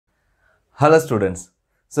Hello students.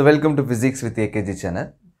 So welcome to Physics with AKG channel.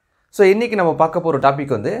 So இன்னைக்கு நம்ம பார்க்க போற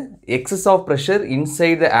டாபிக் வந்து excess of pressure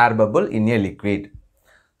inside the air bubble in a liquid.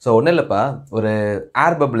 So ஒண்ணு இல்லப்பா, ஒரு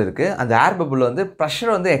air bubble இருக்கு. அந்த air bubble வந்து pressure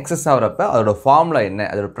வந்து excess ஆவறப்ப அதோட ஃபார்முலா என்ன,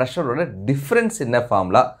 அதோட pressureோட டிஃபரன்ஸ் என்ன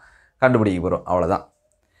ஃபார்முலா கண்டுபிடிக்க போறோம். அவ்வளவுதான்.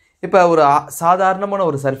 இப்போ ஒரு சாதாரணமான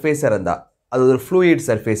ஒரு சர்ஃபேஸ் இருந்தா, அது ஒரு fluid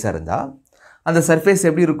சர்ஃபேஸா இருந்தா, அந்த சர்ஃபேஸ்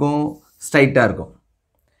எப்படி இருக்கும்? ஸ்ட்ரைட்டா இருக்கும்.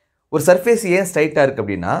 ஒரு சர்ஃபேஸ் ஏன் ஸ்ட்ரைட்டா இருக்கு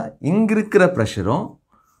அப்படினா, இங்க இருக்கிற பிரஷரும்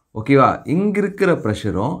ஓகேவா, இங்க இருக்கிற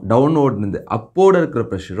பிரஷரும் டவுன்வர்ட் இருந்து அப்போர்ட் இருக்கிற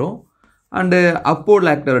பிரஷரும் அண்ட்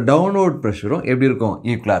அப்போர்ட்ல இருக்கிற டவுன்வர்ட் பிரஷரும் எப்படி இருக்கும்?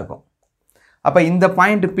 ஈக்குவலா இருக்கும். அப்ப இந்த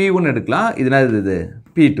பாயிண்ட் P1 எடுக்கலாம். இது என்னது?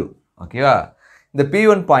 P2. ஓகேவா? இந்த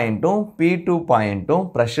P1 பாயிண்ட்டும் P2 பாயிண்ட்டும்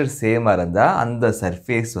பிரஷர் சேமா இருந்தா அந்த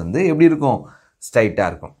சர்ஃபேஸ் வந்து எப்படி இருக்கும்? ஸ்ட்ரைட்டா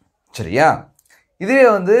இருக்கும். சரியா? இதுவே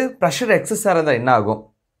வந்து பிரஷர் எக்ஸஸா இருந்தா என்ன ஆகும்?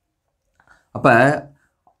 அப்ப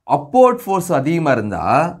அப்போர்ட் ஃபோர்ஸ் அதிகமாக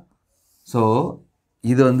இருந்தால், ஸோ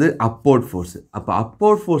இது வந்து அப்போர்ட் ஃபோர்ஸ். அப்போ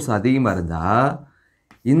அப்போர்ட் ஃபோர்ஸ் அதிகமாக இருந்தால்,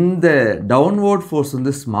 இந்த டவுன்வர்ட் ஃபோர்ஸ்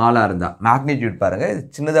வந்து ஸ்மாலாக இருந்தால், மேக்னிடியூட் பாருங்கள், இது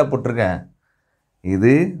சின்னதாக போட்டிருக்கேன்,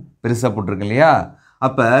 இது பெருசாக போட்டிருக்கேன் இல்லையா?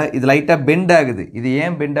 அப்போ இது லைட்டாக பெண்ட் ஆகுது. இது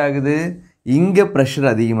ஏன் பெண்ட் ஆகுது? இங்கே ப்ரெஷர்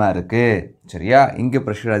அதிகமாக இருக்குது. சரியா? இங்கே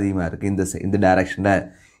ப்ரெஷர் அதிகமாக இருக்குது. இந்த டைரெக்ஷனில்,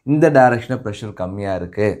 இந்த டைரெக்ஷனில் ப்ரெஷர் கம்மியாக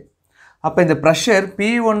இருக்குது. அப்போ இந்த ப்ரெஷர்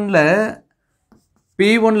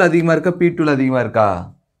P1ல அதிகமாக இருக்கா, P2ல அதிகமாக இருக்கா?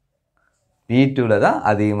 P2ல தான்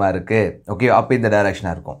அதிகமாக இருக்குது. ஓகே, அப்போ இந்த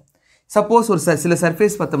டைரெக்ஷனாக இருக்கும். சப்போஸ் ஒரு சில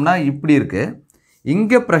சர்ஃபேஸ் பார்த்தோம்னா இப்படி இருக்குது,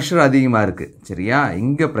 இங்கே ப்ரெஷர் அதிகமாக இருக்குது. சரியா?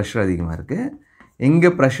 இங்கே ப்ரெஷர் அதிகமாக இருக்குது,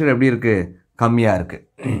 இங்கே ப்ரெஷர் எப்படி இருக்குது? கம்மியாக இருக்குது.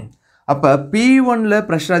 அப்போ P1ல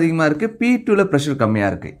ப்ரெஷர் அதிகமாக இருக்குது, P2ல ப்ரெஷர்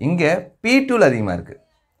கம்மியாக இருக்குது, இங்கே P2ல அதிகமாக இருக்குது.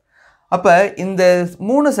 அப்போ இந்த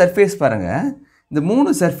மூணு சர்ஃபேஸ் பாருங்கள், இந்த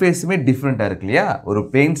மூணு சர்ஃபேஸுமே டிஃப்ரெண்ட்டாக இருக்கு இல்லையா? ஒரு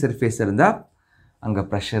பிளேன் சர்ஃபேஸ் இருந்தால் அங்கே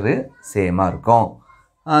ப்ரெஷரு சேமாக இருக்கும்.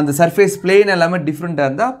 அந்த சர்ஃபேஸ் பிளேன் எல்லாமே டிஃப்ரெண்ட்டாக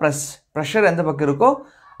இருந்தால் ப்ரெஷர் எந்த பக்கம் இருக்கோ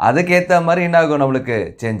அதுக்கேற்ற மாதிரி என்ன ஆகும்? நம்மளுக்கு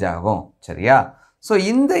சேஞ்ச் ஆகும். சரியா? ஸோ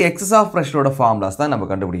இந்த எக்ஸஸ் ஆஃப் ப்ரெஷரோட ஃபார்முலாஸ் தான் நம்ம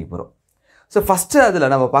கண்டுபிடிக்க போகிறோம். ஸோ ஃபஸ்ட்டு அதில்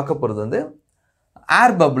நம்ம பார்க்க போகிறது வந்து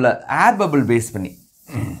ஏர் பபிள் பேஸ் பண்ணி.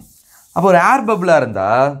 அப்போ ஒரு ஏர் பபிளாக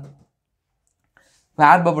இருந்தால், இப்போ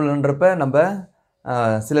ஏர் பபிள்ன்றப்ப நம்ம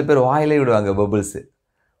சில பேர் வாயிலே விடுவாங்க பபிள்ஸு.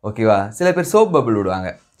 ஓகேவா? சில பேர் சோப் பபிள்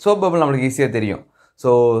விடுவாங்க. சோப் பபிள் நம்மளுக்கு ஈஸியாக தெரியும்.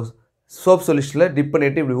 ஸோ சோப் சொல்யூஷனில் டிப்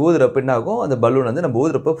பண்ணிவிட்டு இப்படி ஊதுறப்ப என்ன ஆகும்? அந்த பலூன் வந்து நம்ம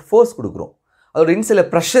ஊதுறப்ப ஃபோர்ஸ் கொடுக்குறோம், அதோட இன்சைடில்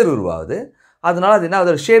ப்ரெஷர் உருவாகுது. அதனால் அது என்ன,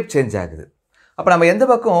 அதோட ஷேப் சேஞ்ச் ஆகுது. அப்போ நம்ம எந்த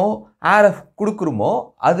பக்கம் ஏரை கொடுக்குறோமோ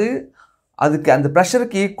அதுக்கு அந்த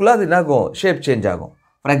ப்ரெஷருக்கு ஈக்குவலாக அது என்ன ஆகும்? ஷேப் சேஞ்ச் ஆகும்.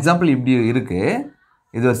 ஃபார் எக்ஸாம்பிள் இப்படி இருக்குது,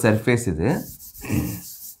 இது ஒரு சர்ஃபேஸ், இது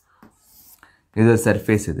ஒரு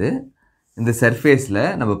சர்ஃபேஸ். இந்த சர்ஃபேஸில்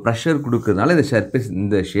நம்ம ப்ரெஷர் கொடுக்குறதுனால இந்த சர்ஃபேஸ்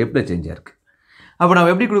இந்த ஷேப்பில் சேஞ்ச் ஆகிருக்கு. அப்போ நம்ம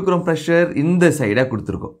எப்படி கொடுக்குறோம்? ப்ரெஷர் இந்த சைடாக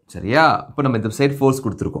கொடுத்துருக்கோம். சரியா? அப்போ நம்ம இந்த சைடு ஃபோர்ஸ்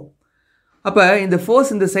கொடுத்துருக்கோம். அப்போ இந்த ஃபோர்ஸ்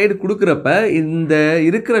இந்த சைடு கொடுக்குறப்ப இந்த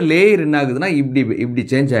இருக்கிற லேயர் என்ன ஆகுதுன்னா இப்படி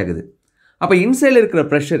சேஞ்ச் ஆகுது. அப்போ இன்சைடில் இருக்கிற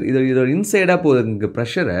ப்ரெஷர், இதோட இன்சைடாக போகுது இங்கே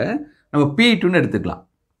ப்ரெஷரை நம்ம P2ன்னு எடுத்துக்கலாம்.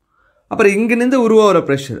 அப்புறம் இங்கேருந்து உருவாகிற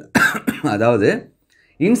ப்ரெஷர், அதாவது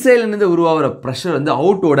இன்சைட்லேருந்து உருவாகிற ப்ரெஷர் வந்து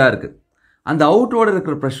அவுட்வோர்டாக இருக்குது. அந்த அவுட்வோர்டாக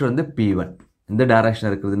இருக்கிற ப்ரெஷர் வந்து P1. இந்த டைரக்ஷன்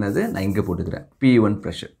இருக்கிறதுனது நான் இங்கே போட்டுக்கிறேன், P1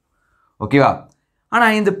 ப்ரெஷர். ஓகேவா?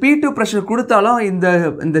 ஆனால் இந்த P2 ப்ரெஷர் கொடுத்தாலும்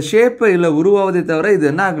இந்த ஷேப்பு இல்லை உருவாவதே தவிர இது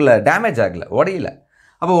என்ன ஆகலை? டேமேஜ் ஆகலை, உடையல.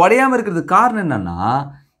 அப்போ உடையாமல் இருக்கிறதுக்கு காரணம் என்னென்னா,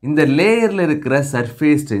 இந்த லேயரில் இருக்கிற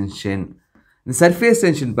சர்ஃபேஸ் டென்ஷன். இந்த சர்ஃபேஸ்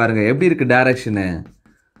டென்ஷன் பாருங்கள் எப்படி இருக்குது டைரக்ஷனு.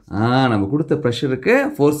 நம்ம கொடுத்த ப்ரெஷருக்கு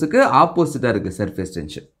ஃபோர்ஸுக்கு ஆப்போசிட்டாக இருக்குது சர்ஃபேஸ்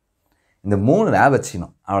டென்ஷன். இந்த மூணு ஞாபகம்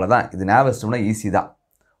வச்சுக்கணும். அவ்வளோதான். இது ஞாபகம் வச்சிட்டோம்னா ஈஸி தான்.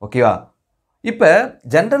 ஓகேவா? இப்போ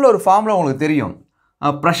ஜென்ரல் ஒரு ஃபார்முலா உங்களுக்கு தெரியும்.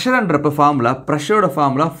 ப்ரெஷர்ன்றப்ப ஃபார்முலா, ப்ரெஷரோட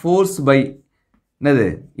ஃபார்முலா ஃபோர்ஸ் பை என்னது?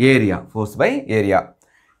 ஏரியா. Force by area.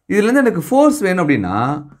 இதுலேருந்து எனக்கு ஃபோர்ஸ் வேணும் அப்படின்னா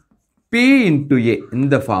P இன்ட்டு ஏ,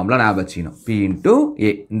 இந்த ஃபார்முலா ஞாபகம் வச்சுக்கணும். P இன்ட்டு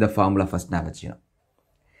ஏ, இந்த ஃபார்முலா ஃபஸ்ட் ஞாபகம் வச்சுக்கணும்.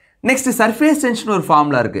 நெக்ஸ்ட்டு சர்ஃபேஸ் டென்ஷன் ஒரு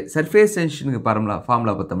ஃபார்முலா இருக்குது. சர்ஃபேஸ் டென்ஷனுக்கு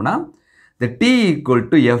ஃபார்முலா பார்த்தோம்னா இந்த T equal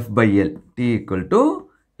to F/L. T equal to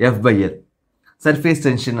F/L. Surface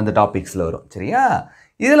tension அந்த டாபிக்ஸில் வரும். சரியா?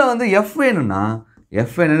 இதில் வந்து F வேணும்னா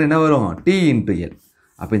என்ன வரும்? T into L.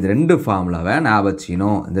 அப்போ இந்த ரெண்டு ஃபார்முலாவை ஞாபகம்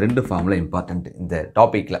வச்சுக்கணும். இந்த ரெண்டு ஃபார்முலா இம்பார்ட்டண்ட் இந்த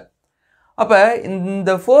டாப்பிக்கில். அப்போ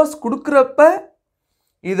இந்த ஃபோர்ஸ் கொடுக்குறப்ப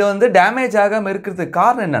இது வந்து டேமேஜ் ஆகாமல் இருக்கிறதுக்கு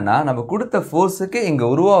காரணம் என்னென்னா, நம்ம கொடுத்த ஃபோர்ஸுக்கு இங்கே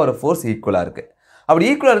உருவாகிற ஃபோர்ஸ் ஈக்குவலாக இருக்குது. அப்படி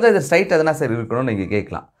ஈக்குவலாக இருந்தால் இது ஸ்ட்ரைட்டாக தானே சார் இருக்கணும்னு நீங்கள்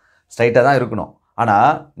கேட்கலாம். ஸ்ட்ரைட்டாக தான் இருக்கணும்.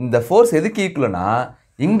 ஆனால் இந்த ஃபோர்ஸ் எதுக்கு ஈக்குவல்னா,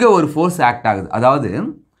 இங்கே ஒரு ஃபோர்ஸ் ஆக்ட் ஆகுது. அதாவது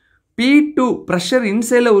P2 ப்ரெஷர்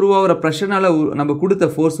இன்சைடில் உருவாகிற ப்ரெஷர்னால் நம்ம கொடுத்த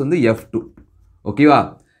ஃபோர்ஸ் வந்து F2. ஓகேவா?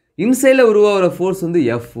 இன்சைடில் உருவாகிற ஃபோர்ஸ் வந்து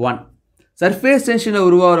F1. சர்ஃபேஸ் டென்ஷனில்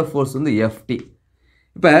உருவாகிற ஃபோர்ஸ் வந்து Ft.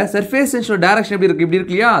 இப்போ சர்ஃபேஸ் டென்ஷனோட டைரக்ஷன் எப்படி இருக்குது? இப்படி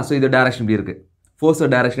இருக்கு இல்லையா? ஸோ இந்த டைரக்ஷன் இப்படி இருக்குது. ஃபோர்ஸோட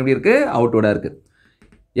டைரக்ஷன் எப்படி இருக்குது? அவுட்வர்டாக இருக்குது.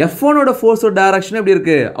 F1ஓட ஃபோர்ஸோட டைரக்ஷன் எப்படி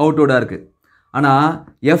இருக்குது? அவுட்வர்டாக இருக்குது. ஆனால்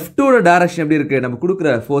F2ஓட டைரக்ஷன் எப்படி இருக்குது? நம்ம கொடுக்குற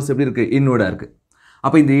ஃபோர்ஸ் எப்படி இருக்குது? இன்வர்டாக இருக்குது.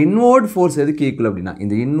 அப்போ இந்த இன்வர்ட் ஃபோர்ஸ் எதுக்கு ஈக்குவல் அப்படின்னா,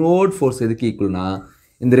 இந்த இன்வர்ட் ஃபோர்ஸ் எதுக்கு ஈக்குவல்னா,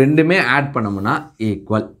 இந்த ரெண்டுமே ஆட் பண்ணோம்னா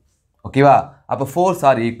ஈக்குவல். ஓகேவா? அப்போ fours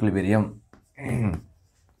are equilibrium.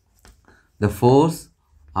 The force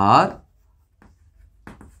are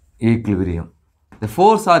equilibrium. The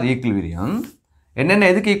force are equilibrium. என்னென்ன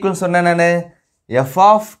எதுக்கு ஈக்குவல் சொன்னேன் நான்? f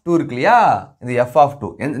of 2 இருக்கு இல்லையா? இந்த f of 2.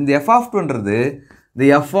 இந்த f of 2ன்றது இந்த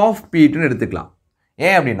f of p2ன்னு எடுத்துக்கலாம்.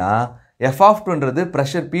 ஏன் அப்படின்னா f of 2ன்றது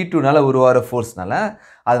ப்ரெஷர் p2னால உருவாகிற ஃபோர்ஸ்னால,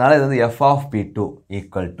 அதனால இது வந்து f of p2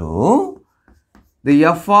 equal to the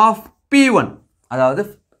f of p1. அதாவது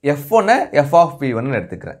f1 f of p1ன்னு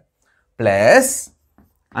எடுத்துக்கிறேன். Plus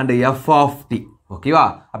and f of t. ஓகேவா?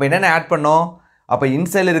 அப்போ என்னென்ன ஆட் பண்ணோம்? அப்போ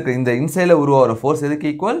இன்சைடில் இருக்கிற இந்த இன்சைடில் உருவாகிற ஃபோர்ஸ் எதுக்கு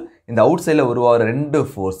ஈக்குவல்? இந்த அவுட் சைடில் உருவாகிற ரெண்டு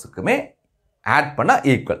ஃபோர்ஸுக்குமே ஆட் பண்ணால்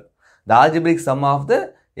equal. The ஆல்ஜிப்ரிக் some of the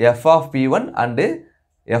f of p1 and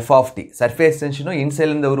f of t. Surface டென்ஷனும்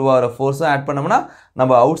இன்சைட்லேருந்து உருவாகிற ஃபோர்ஸும் ஆட் பண்ணோம்னா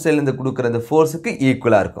நம்ம அவுட் சைட்லேருந்து கொடுக்குற இந்த ஃபோர்ஸுக்கு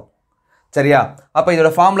ஈக்குவலாக இருக்கும். சரியா? அப்போ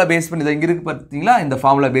இதோட ஃபார்முலா பேஸ் பண்ணி இதை இங்கே இருக்குது பார்த்தீங்களா? இந்த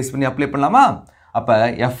ஃபார்முலா பேஸ் பண்ணி அப்ளை பண்ணலாமா? அப்போ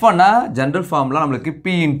F1 ஜென்ரல் ஃபார்முலா நம்மளுக்கு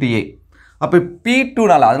P into A. அப்போ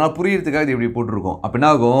P2னால, அதனால் புரியறதுக்காக இது இப்படி போட்டிருக்கோம். அப்போ என்ன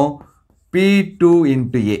ஆகும்? P2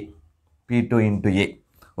 into A. P2 into A.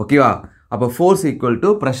 ஓகேவா? அப்போ force equal to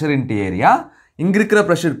pressure into area. இங்கே இருக்கிற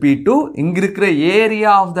ப்ரெஷர் P2, இங்கே இருக்கிற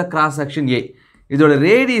area of the cross section A. இதோட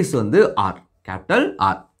ரேடியஸ் வந்து R, கேபிட்டல்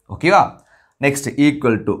R. ஓகேவா? நெக்ஸ்ட்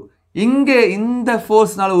ஈக்குவல் டு இங்கே இந்த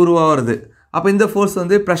ஃபோர்ஸ்னால உருவாகிறது. அப்போ இந்த ஃபோர்ஸ்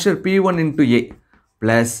வந்து pressure P1 into A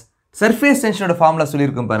plus surface டென்ஷனோட formula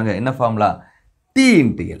சொல்லியிருக்கோம் பாருங்கள். என்ன ஃபார்முலா? T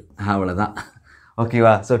into L. அவ்வளோதான்.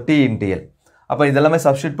 ஓகேவா? So T into L. அப்போ இதெல்லாமே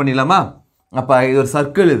சப்ஸ்டியூட் பண்ணிடலாமா? அப்போ இது ஒரு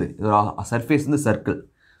சர்க்கிள், இது ஒரு சர்ஃபேஸ் வந்து சர்க்கிள்.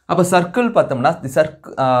 அப்போ சர்க்கிள் பார்த்தோம்னா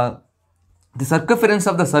தி சர்க்கம்ஃபரன்ஸ்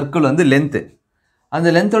ஆஃப் த சர்க்கிள் வந்து லென்த்து. அந்த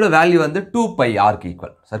லென்த்தோட வேல்யூ வந்து 2πrக்கு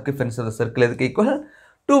equal. Circumference of the circle எதுக்கு equal?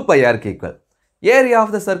 2πrக்கு equal. Area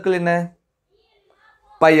of the circle என்ன?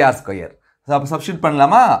 πr². ஸோ அப்போ சப்ஸ்டியூட்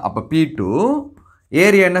பண்ணலாமா? அப்போ P2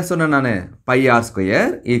 ஏரியா என்ன சொன்னேன் நான்? πr²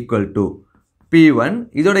 equal to P1.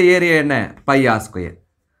 இதோட ஏரியா என்ன? πr²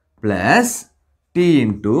 plus T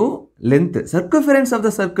into length. Circumference of the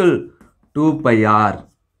circle 2πr.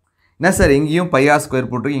 என்ன சார் இங்கேயும் πr²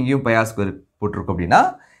 போட்டிருக்கோம், இங்கேயும் πr² போட்டிருக்கோம் அப்படின்னா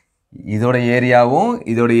இதோட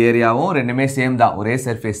ஏரியாவும் ரெண்டுமே சேம் தான், ஒரே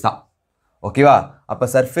சர்ஃபேஸ் தான். ஓகேவா? அப்போ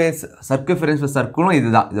சர்க்கம்ஃபரன்ஸ் சர்க்கிளும்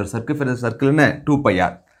இதுதான். இதோட சர்க்கம்ஃபரன்ஸ் சர்க்கிள்னு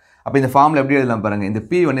 2πr. அப்போ இந்த ஃபார்மில் எப்படி எழுதலாம் பாருங்கள். இந்த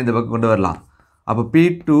P1 இந்த பக்கம் கொண்டு வரலாம். அப்போ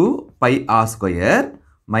P2 πr²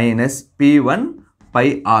 minus P1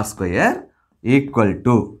 πr² equal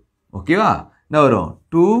to, ஓகேவா, என்ன வரும்?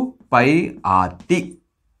 2πrt.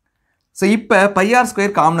 ஸோ இப்போ πr²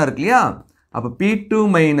 காமனாக இருக்கு இல்லையா? அப்போ P2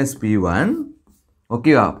 மைனஸ் P1,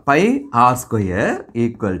 ஓகேவா, πr²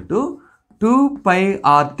 equal to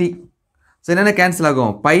 2πrt. So என்னென்ன கேன்சல்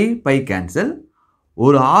ஆகும்? By cancel.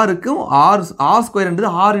 ஒரு ஆருக்கும் r²ன்றது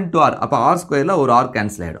r இன்ட்டு r. அப்போ r²ல ஒரு r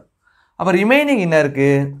கேன்சல் ஆகிடும். அப்போ ரிமைனிங் என்ன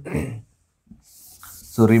இருக்குது?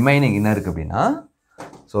 ஸோ ரிமைனிங் என்ன இருக்குது அப்படின்னா,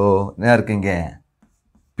 ஸோ என்ன இருக்குங்க?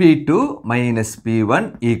 P2 minus P1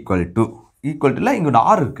 equal to இங்கே ஒன்று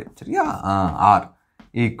r இருக்குது. சரியா? r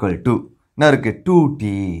ஈக்குவல் டு என்ன இருக்குது?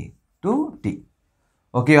 2t.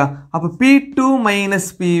 ஓகேவா? அப்போ P2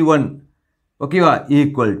 மைனஸ் P1, ஓகேவா,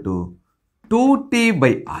 ஈக்குவல் டு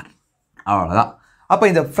 2t/r. அவ்வளோதான். அப்போ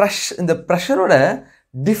இந்த ப்ரெஷரோட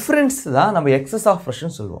டிஃப்ரென்ஸ் தான் நம்ம எக்ஸஸ் ஆஃப்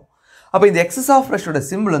ப்ரெஷர்னு சொல்லுவோம். அப்போ இந்த எக்ஸஸ் ஆஃப் ப்ரெஷரோட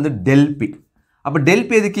சிம்பிள் வந்து ΔP. அப்போ ΔP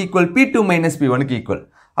எதுக்கு ஈக்குவல்? P2 minus P1க்கு equal.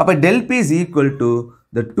 அப்போ ΔP is equal to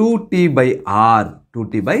the 2t/r.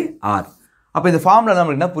 அப்போ இந்த ஃபார்முலா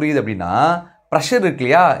நம்மளுக்கு என்ன புரியுது அப்படின்னா, ப்ரெஷர் இருக்கு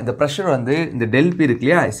இல்லையா? இந்த ப்ரெஷர் வந்து இந்த ΔP இருக்கு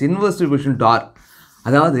இல்லையா? Is inverse distribution to R.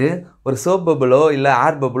 அதாவது ஒரு சோப் பபுளோ இல்லை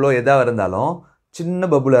ஏர் பபுளோ எதாவது இருந்தாலும், சின்ன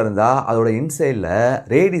பபுளாக இருந்தால் அதோட இன்சைடில்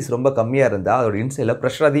ரேடியஸ் ரொம்ப கம்மியாக இருந்தால் அதோட இன்சைடில்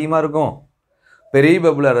ப்ரெஷர் அதிகமாக இருக்கும். பெரிய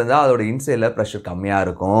பபுளாக இருந்தால் அதோட இன்சைடில் ப்ரெஷர் கம்மியாக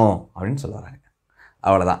இருக்கும் அப்படின்னு சொல்ல வராங்க.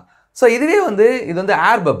 அவ்வளோதான். ஸோ இதுவே வந்து இது வந்து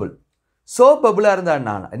ஏர் பபுள். சோப் பபுளாக இருந்தால்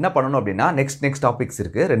நான் என்ன பண்ணணும் அப்படின்னா, நெக்ஸ்ட் டாபிக்ஸ்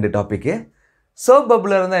இருக்குது, 2 டாப்பிக்கு. சோப்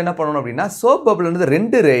பபுளாக இருந்தால் என்ன பண்ணணும் அப்படின்னா, சோப் பபுள்ன்றது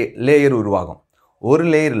 2 லேயர் உருவாகும். ஒரு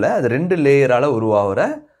லேயரில் அது 2 லேயரால் உருவாகிற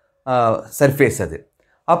சர்ஃபேஸ் அது.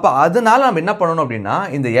 அப்போ அதனால நம்ம என்ன பண்ணணும் அப்படின்னா,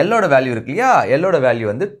 இந்த எல்லோட வேல்யூ இருக்கு இல்லையா? எல்லோட வேல்யூ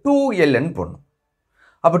வந்து 2Lன்னு போடணும்.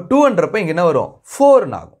 அப்போ 2ன்றப்ப இங்கே என்ன வரும்?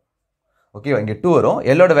 4ன்னு ஆகும். ஓகேவா? இங்கே 2 வரும்.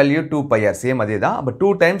 எல்லோட வேல்யூ 2πr, சேம் அதே தான். அப்போ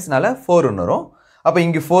 2 டைம்ஸ்னால 4ன்னு வரும். அப்போ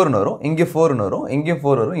இங்கே 4ன்னு வரும், இங்கே 4ன்னு வரும், இங்கேயும்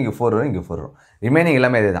 4 வரும், இங்கே 4 வரும், இங்கே 4 வரும். ரிமைனிங்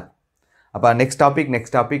எல்லாமே இதே தான். அப்போ நெக்ஸ்ட்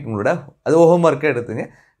டாபிக் உங்களோட அது ஹோம் ஒர்க்கே எடுத்துங்க,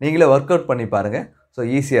 நீங்களே ஒர்க் அவுட் பண்ணி பாருங்கள். ஸோ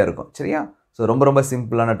ஈஸியாக இருக்கும். சரியா? ஸோ ரொம்ப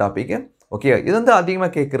சிம்பிளான டாப்பிக்கு. ஓகே, இது வந்து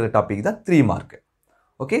அதிகமாக கேட்குற டாபிக் தான் 3 மார்க்கு.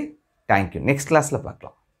 Okay, thank you. நெக்ஸ்ட் கிளாஸில்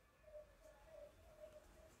பார்க்கலாம்.